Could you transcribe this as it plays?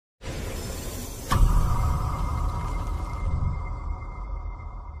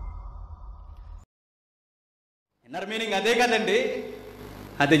Inner meaning అదే కదండి.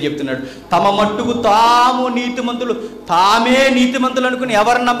 అదే చెప్తున్నాడు. తమ మట్టుకు తాము నీతిమంతులు, తామే నీతిమంతులు అనుకుని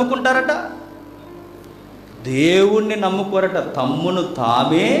ఎవరిని నమ్ముకుంటారట? దేవుణ్ణి నమ్ముకోరట, తమ్మును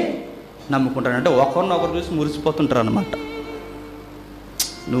తామే నమ్ముకుంటారంటే ఒకరినొకరు చూసి మురిసిపోతుంటారు అన్నమాట.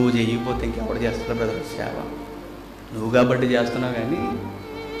 నువ్వు చేయకపోతే ఇంకెవడు చేస్తాడు బ్రదర్ సేవ? నువ్వు కాబట్టి చేస్తున్నావు, కానీ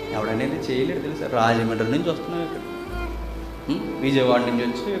ఎవడనేది చేయలేడు తెలుసా. రాజమండ్రి నుంచి వస్తున్నావు, ఇక్కడ విజయవాడ నుంచి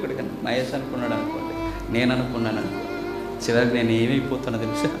వచ్చి ఇక్కడికి మహేష్ అనుకున్నాడు అనుకోండి, నేను అనుకున్నాను అనుకో, చివరికి నేను ఏమైపోతున్నా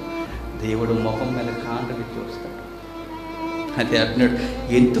తెలుసా, దేవుడు ముఖం మీద కాంటకి వస్తాడు. అదే అంటున్నాడు,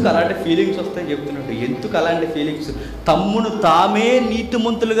 ఎందుకు అలాంటి ఫీలింగ్స్ వస్తాయి చెప్తున్నాడు. ఎందుకు అలాంటి ఫీలింగ్స్? తమ్మును తామే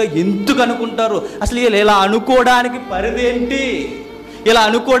నీతిమంతులుగా ఎందుకు అనుకుంటారు? అసలు ఇలా అనుకోవడానికి పరిధేంటి? ఇలా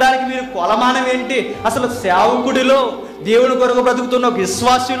అనుకోవడానికి మీరు కొలమానం ఏంటి? అసలు సేవకుడిలో, దేవుని కొరకు బ్రతుకుతున్న ఒక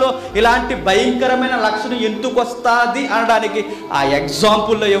విశ్వాసిలో ఇలాంటి భయంకరమైన లక్షణం ఎందుకు వస్తుంది అనడానికి ఆ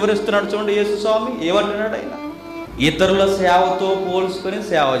ఎగ్జాంపుల్లో ఎవరిస్తున్నాడు చూడండి. యేసు స్వామి ఏమంటున్నాడు? ఆయన ఇతరుల సేవతో పోల్చుకొని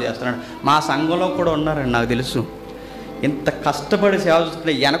సేవ చేస్తున్నాడు. మా సంఘంలో కూడా ఉన్నారండి, నాకు తెలుసు. ఇంత కష్టపడి సేవ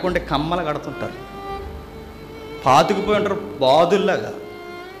చేస్తుంటే వెనకుంటే కమ్మలు కడుతుంటారు, పాతుకుపోయి ఉంటారు బాదుల్లాగా,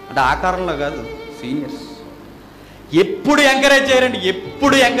 అంటే ఆకారంలో కాదు, సీనియర్స్. ఎప్పుడు ఎంకరేజ్ చేయరండి,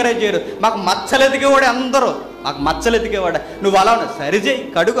 ఎప్పుడు ఎంకరేజ్ చేయరు. మాకు మచ్చలెతికేవాడే అందరూ, మాకు మచ్చలెతికేవాడే. నువ్వు అలా ఉన్నా సరిచేయి,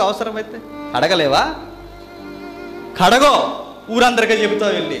 కడుగు, అవసరమైతే కడగలేవా? కడగో, ఊరందరికీ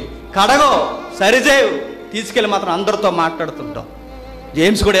చెబుతావు, వెళ్ళి కడగో, సరిచేయు, తీసుకెళ్ళి మాత్రం అందరితో మాట్లాడుతుంటాం.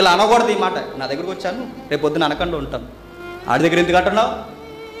 జేమ్స్ కూడా ఇలా అనకూడదు ఈ మాట. నా దగ్గరకు వచ్చాను, రేపు పొద్దున అనకుండా ఉంటాను. ఆడి దగ్గర ఎందుకు అంటున్నావు?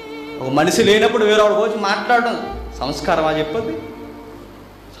 ఒక మనిషి లేనప్పుడు వేరే వాడు వచ్చి మాట్లాడడం సంస్కారమా? చెప్పది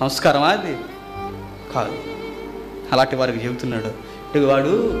సంస్కారమా? అది కాదు. అలాంటి వారికి చెబుతున్నాడు. ఇటు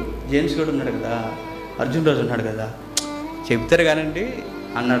వాడు జేమ్స్ కూడా ఉన్నాడు కదా, అర్జున్ రాజు ఉన్నాడు కదా, చెబుతారు కానండి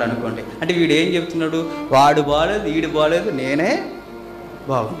అన్నాడు అనుకోండి. అంటే వీడు ఏం చెబుతున్నాడు? వాడు బాగలేదు, వీడు బాగలేదు, నేనే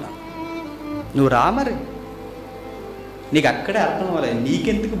బాగున్నా, నువ్వు రా, మరి నీకు అక్కడే అర్థం అవ్వాలి.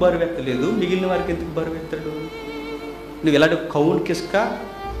 నీకెందుకు బరువు ఎత్తలేదు, మిగిలిన వారికి ఎందుకు బరువు ఎత్తాడు? నువ్వు ఇలాంటి కౌన్కిస్క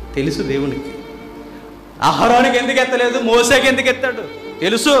తెలుసు దేవునికి. అహరోనికి ఎందుకు ఎత్తలేదు, మోసేకి ఎందుకు ఎత్తాడు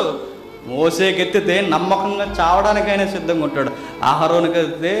తెలుసు. మోసేకి ఎత్తితే నమ్మకంగా చావడానికైనా సిద్ధంగా ఉంటాడు. అహరోనికి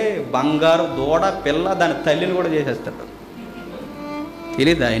ఎత్తితే బంగారు దూడ పిల్ల దాని తల్లిని కూడా చేసేస్తాడు.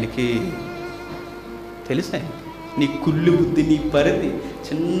 తెలీదు ఆయనకి, తెలుసు ఆయనకి. నీ కుళ్ళు బుద్ధి, నీ పరిధి,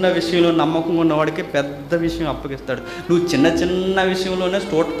 చిన్న విషయంలో నమ్మకంగా ఉన్నవాడికి పెద్ద విషయం అప్పగిస్తాడు. నువ్వు చిన్న చిన్న విషయంలోనే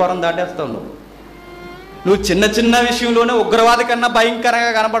స్టోట్పురం దాటేస్తావు. నువ్వు చిన్న చిన్న విషయంలోనే ఉగ్రవాది కన్నా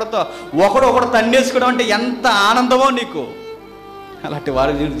భయంకరంగా కనబడతావు. ఒకడు తన్నేసుకోవడం అంటే ఎంత ఆనందమో నీకు. అలాంటి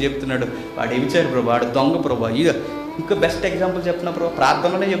వాడు చెప్తున్నాడు, వాడు ఏమి చేయరు ప్రభు, వాడు దొంగ ప్రభు. ఇది ఇంకో బెస్ట్ ఎగ్జాంపుల్ చెప్తున్నా ప్రభు,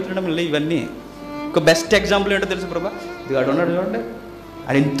 ప్రార్థనలోనే చెప్తున్నాడు మళ్ళీ ఇవన్నీ. ఇంకో బెస్ట్ ఎగ్జాంపుల్ ఏంటో తెలుసు ప్రభు, ఇది వాడు ఉన్నాడు చూడండి,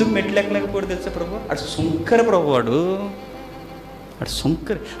 అది ఎందుకు మెట్లు ఎక్కలేకపోతే తెలుసా ప్రభు, అటు సుంకర ప్రభు, వాడు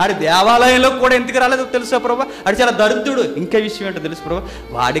సుంకరి. ఆడి దేవాలయంలో కూడా ఎందుకు రాలేదు తెలుసా ప్రభు, అది చాలా దరిద్రుడు. ఇంకా విషయం ఏంటో తెలుసు ప్రభు,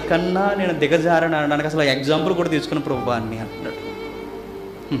 వాడికన్నా నేను దిగజారని అనడానికి అసలు ఎగ్జాంపుల్ కూడా తీసుకున్న ప్రభు అని అంటున్నాడు.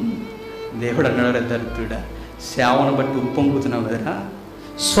 దేవుడు అన్నాడు, దరిద్రుడా, సేవను బట్టి ఉప్పొంగుతున్నావు కదరా,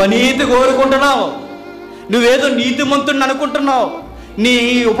 స్వనీతి కోరుకుంటున్నావు, నువ్వేదో నీతిమంతుడిని అనుకుంటున్నావు. నీ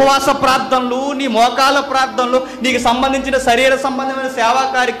ఉపవాస ప్రార్థనలు, నీ మోకాల ప్రార్థనలు, నీకు సంబంధించిన శరీర సంబంధమైన సేవా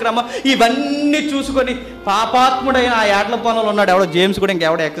కార్యక్రమం ఇవన్నీ చూసుకొని పాపాత్ముడైన ఆ ఏట్ల పనులు ఉన్నాడు ఎవడో జేమ్స్ కూడా,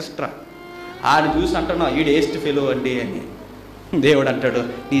 ఇంకెవడో ఎక్స్ట్రా, ఆయన చూసి అంటున్నావు ఈడు ఏస్ట్ ఫెలో అండి అని. దేవుడు అంటాడు,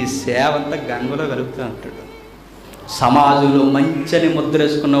 నీ సేవ అంతా గంగలో కలుగుతూ అంటాడు. సమాజంలో మంచిని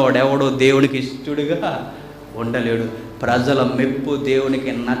ముద్రేసుకున్నవాడు ఎవడో దేవునికి ఇష్టడుగా ఉండలేడు. ప్రజల మెప్పు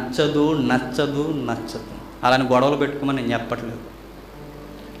దేవునికి నచ్చదు నచ్చదు నచ్చదు. అలాని గొడవలు పెట్టుకోమని నేను చెప్పట్లేదు.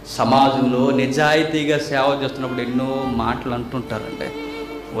 సమాజంలో నిజాయితీగా సేవ చేస్తున్నప్పుడు ఎన్నో మాటలు అంటుంటారండి.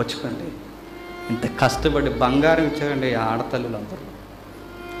 వచ్చుకోండి, ఇంత కష్టపడి బంగారం ఇచ్చారండి ఆడతల్లులు అందరూ.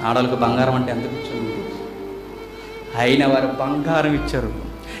 ఆడవాళ్ళకి బంగారం అంటే ఎంత ఇచ్చారు, అయిన వారు బంగారం ఇచ్చారు.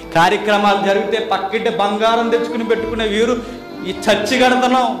 కార్యక్రమాలు జరిగితే పక్కింటి బంగారం తెచ్చుకుని పెట్టుకునే వీరు ఈ చర్చి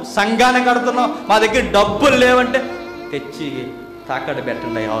కడుతున్నాం, సంఘాన్ని కడుతున్నాం, మా దగ్గర డబ్బులు లేవంటే తెచ్చి తాకట్టు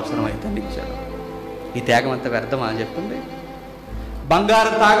పెట్టండి, అవసరం అయితే ఇచ్చారు. ఈ త్యాగం అంతా వ్యర్థమా చెప్పండి.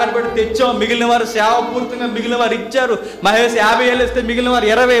 బంగారం తాకట్టు పెట్టి తెచ్చాం, మిగిలిన వారు సేవ పూర్తిగా మిగిలిన వారు ఇచ్చారు. మహేష్ 50 ఏళ్ళు ఇస్తే మిగిలిన వారు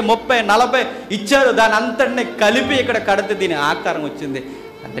 20, 30, 40 ఇచ్చారు. దాని అంతటిని కలిపి ఇక్కడ కడితే దీని ఆకారం వచ్చింది.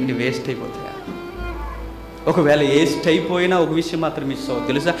 అన్నీ వేస్ట్ అయిపోతాయి. ఒకవేళ వేస్ట్ అయిపోయినా ఒక విషయం మాత్రం మిస్ అవ్వదు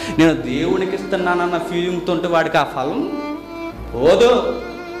తెలుసా, నేను దేవునికి ఇస్తున్నానన్న ఫీలింగ్తో ఉంటే వాడికి ఆ ఫలం పోదు.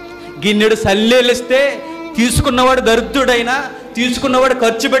 గిన్నెడు సల్లేలు ఇస్తే తీసుకున్నవాడు దరిద్రుడైనా, తీసుకున్నవాడు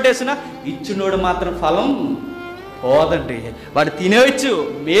ఖర్చు పెట్టేసినా, ఇచ్చినవాడు మాత్రం ఫలం పోదండి. వాడు తినేయచ్చు,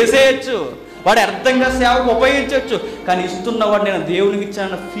 వేసేయచ్చు, వాడు అర్థంగా సేవకు ఉపయోగించవచ్చు, కానీ ఇస్తున్నవాడు నేను దేవునికి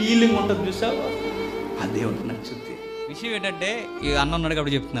ఇచ్చానన్న ఫీలింగ్ ఉంటుంది చూసావు, ఆ దేవుడికి నచ్చుద్ది. విషయం ఏంటంటే, ఈ అన్న ఉన్నాడు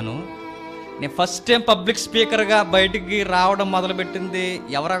కాబట్టి చెప్తున్నాను, నేను ఫస్ట్ టైం పబ్లిక్ స్పీకర్గా బయటికి రావడం మొదలుపెట్టింది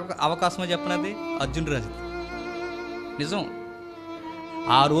ఎవరు అవకాశమో చెప్పినది అర్జున్ రాజు. నిజం.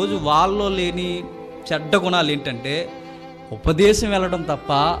 ఆ రోజు వాళ్ళలో లేని చెడ్డ గుణాలు ఏంటంటే ఉపదేశం వెళ్ళడం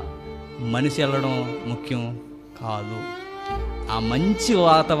తప్ప మనిషి వెళ్ళడం ముఖ్యం కాదు. ఆ మంచి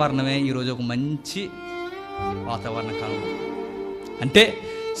వాతావరణమే ఈరోజు ఒక మంచి వాతావరణ కాలం. అంటే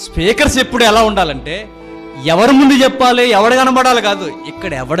స్పీకర్స్ ఎప్పుడు ఎలా ఉండాలంటే ఎవరి ముందు చెప్పాలి, ఎవడు కనబడాలి కాదు,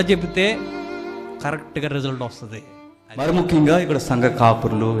 ఇక్కడ ఎవడ చెబితే కరెక్ట్గా రిజల్ట్ వస్తుంది. మరి ముఖ్యంగా ఇక్కడ సంఘ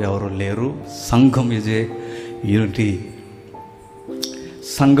కాపురులు ఎవరు లేరు. సంఘం ఈజ్ ఏ యూనిటీ,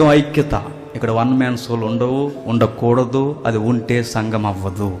 సంఘం ఐక్యత. ఇక్కడ వన్ మ్యాన్ సోల్ ఉండకూడదు. అది ఉంటే సంఘం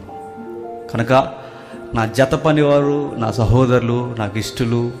అవ్వదు. కనుక నా జత పనివారు, నా సహోదరులు, నాకు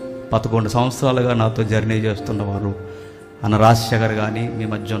ఇష్టలు, 11 సంవత్సరాలుగా నాతో జర్నీ చేస్తున్నవారు అన్న రాజశేఖర్ కానీ, మీ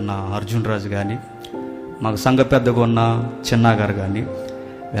మధ్య ఉన్న అర్జున్ రాజు కానీ, మాకు సంఘ పెద్దగా ఉన్న చిన్న గారు కానీ,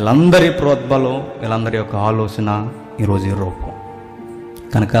 వీళ్ళందరి ప్రోద్బలం, వీళ్ళందరి యొక్క ఆలోచన ఈరోజు ఈ రూపం.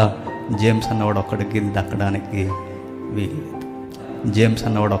 కనుక జేమ్స్ అన్నవాడు ఒక్కడికి ఇది దక్కడానికి వీల్లేదు. జేమ్స్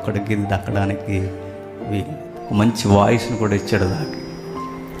అన్నవాడు ఒక్కడికి ఇది దక్కడానికి వీల్లేదు. ఒక మంచి వాయిస్ని కూడా ఇచ్చాడు దానికి.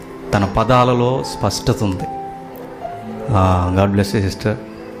 తన పదాలలో స్పష్టత ఉంది. God bless you sister.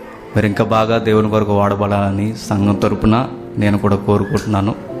 మరి ఇంకా బాగా దేవుని కొరకు వాడబడాలని సంఘం తరపున నేను కూడా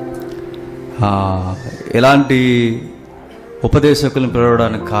కోరుకుంటున్నాను. ఇలాంటి ఉపదేశకులను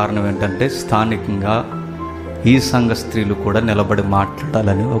పిలవడానికి కారణం ఏంటంటే స్థానికంగా ఈ సంఘ స్త్రీలు కూడా నిలబడి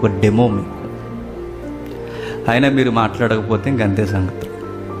మాట్లాడాలని ఒక డెమో మీకు. అయినా మీరు మాట్లాడకపోతే ఇంకంతే సంగతి.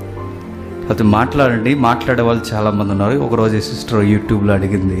 అయితే మాట్లాడండి. మాట్లాడే వాళ్ళు చాలామంది ఉన్నారు. ఒకరోజు సిస్టర్ యూట్యూబ్లో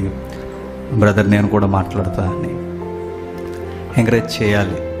అడిగింది, బ్రదర్ నేను కూడా మాట్లాడతా అని. ఎంకరేజ్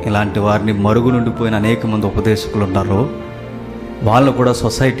చేయాలి. ఇలాంటి వారిని మరుగు నుండిపోయిన అనేక మంది ఉపదేశకులు ఉన్నారు. వాళ్ళు కూడా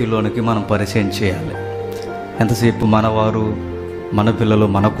సొసైటీలోనికి మనం పరిచయం చేయాలి. ఎంతసేపు మనవారు, మన పిల్లలు,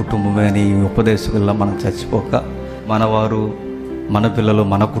 మన కుటుంబమే అని ఉపదేశకుల్లా మనం చచ్చిపోక, మనవారు, మన పిల్లలు,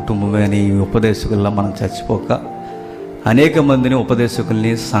 మన కుటుంబమే అని ఉపదేశకుల్లా మనం చచ్చిపోక అనేక మందిని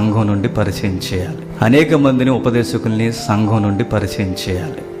ఉపదేశకుల్ని సంఘం నుండి పరిచయం చేయాలి. అనేక మందిని ఉపదేశకుల్ని సంఘం నుండి పరిచయం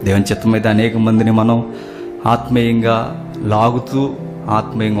చేయాలి. దేవుని చిత్తమైతే అనేక మందిని మనం ఆత్మీయంగా లాగుతూ,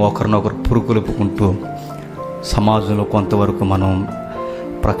 ఆత్మీయంగా ఒకరినొకరు పురుకొలుపుకుంటూ సమాజంలో కొంతవరకు మనం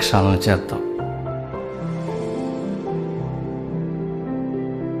ప్రక్షాళన చేద్దాం.